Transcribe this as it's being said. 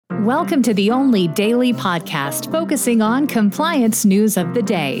Welcome to the only daily podcast focusing on compliance news of the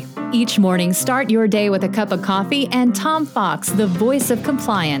day. Each morning, start your day with a cup of coffee and Tom Fox, the voice of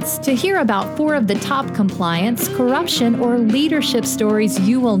compliance, to hear about 4 of the top compliance, corruption, or leadership stories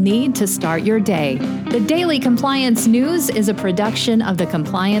you will need to start your day. The Daily Compliance News is a production of the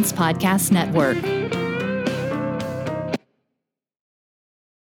Compliance Podcast Network.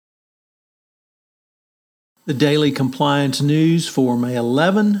 The Daily Compliance News for May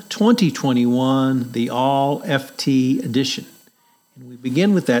 11, 2021, the All-FT edition. And we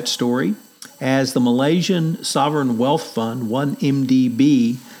begin with that story as the Malaysian Sovereign Wealth Fund,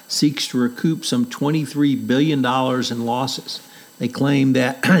 1MDB, seeks to recoup some $23 billion in losses. They claim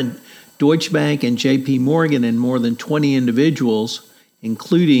that Deutsche Bank and JP Morgan and more than 20 individuals,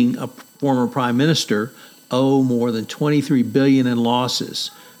 including a former prime minister, owe more than $23 billion in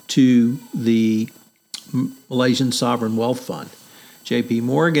losses to the Malaysian Sovereign Wealth Fund. JP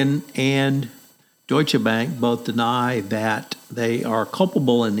Morgan and Deutsche Bank both deny that they are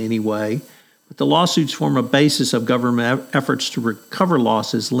culpable in any way, but the lawsuits form a basis of government efforts to recover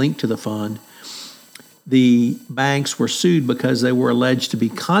losses linked to the fund. The banks were sued because they were alleged to be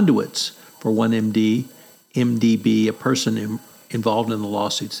conduits for 1MDB, a person involved in the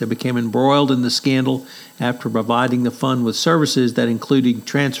lawsuits. They became embroiled in the scandal after providing the fund with services that included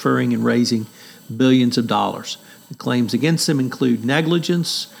transferring and raising billions of dollars. The claims against them include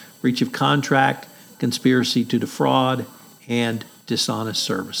negligence, breach of contract, conspiracy to defraud, and dishonest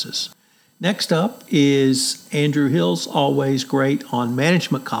services. Next up is Andrew Hill's always great on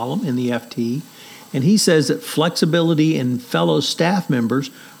management column in the FT, and he says that flexibility in fellow staff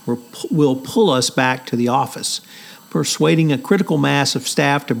members will pull us back to the office. Persuading a critical mass of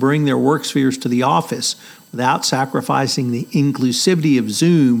staff to bring their work spheres to the office without sacrificing the inclusivity of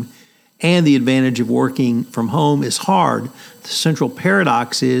Zoom and the advantage of working from home is hard. The central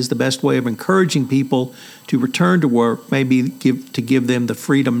paradox is the best way of encouraging people to return to work may be to give them the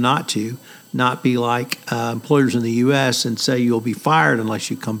freedom not be like employers in the U.S. and say you'll be fired unless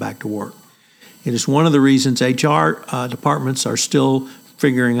you come back to work. It is one of the reasons HR departments are still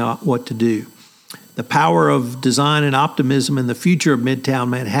figuring out what to do. The power of design and optimism in the future of Midtown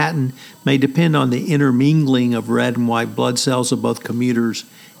Manhattan may depend on the intermingling of red and white blood cells of both commuters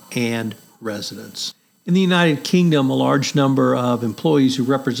and residents. In the United Kingdom, a large number of employees who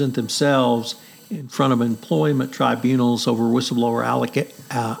represent themselves in front of employment tribunals over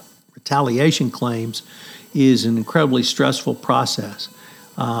whistleblower retaliation claims is an incredibly stressful process.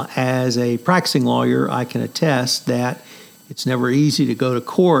 As a practicing lawyer, I can attest that it's never easy to go to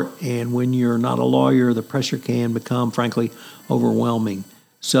court, and when you're not a lawyer, the pressure can become, frankly, overwhelming.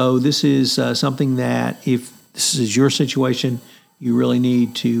 So this is something that, if this is your situation, you really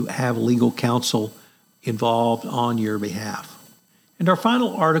need to have legal counsel involved on your behalf. And our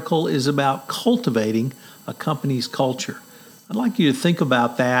final article is about cultivating a company's culture. I'd like you to think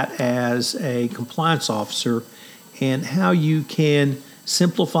about that as a compliance officer and how you can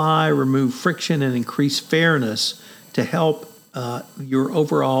simplify, remove friction, and increase fairness to help your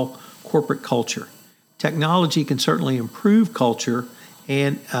overall corporate culture. Technology can certainly improve culture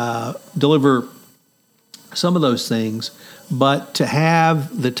and deliver some of those things, but to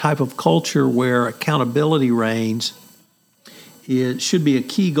have the type of culture where accountability reigns, it should be a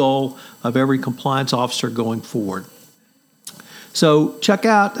key goal of every compliance officer going forward. So check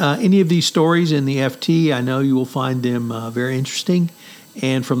out any of these stories in the FT. I know you will find them very interesting.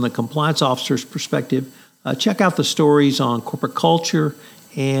 And from the compliance officer's perspective, check out the stories on corporate culture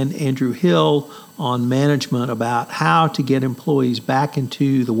and Andrew Hill on management about how to get employees back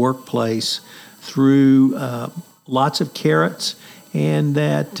into the workplace through lots of carrots, and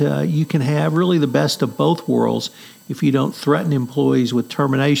that you can have really the best of both worlds if you don't threaten employees with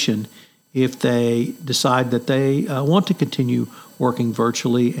termination if they decide that they want to continue working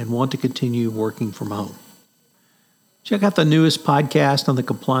virtually and want to continue working from home. Check out the newest podcast on the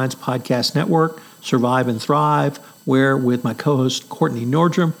Compliance Podcast Network, Survive and Thrive, where with my co-host Courtney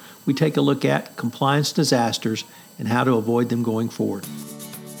Nordrum, we take a look at compliance disasters and how to avoid them going forward.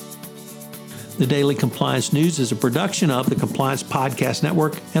 The Daily Compliance News is a production of the Compliance Podcast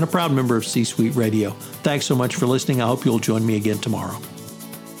Network and a proud member of C-Suite Radio. Thanks so much for listening. I hope you'll join me again tomorrow.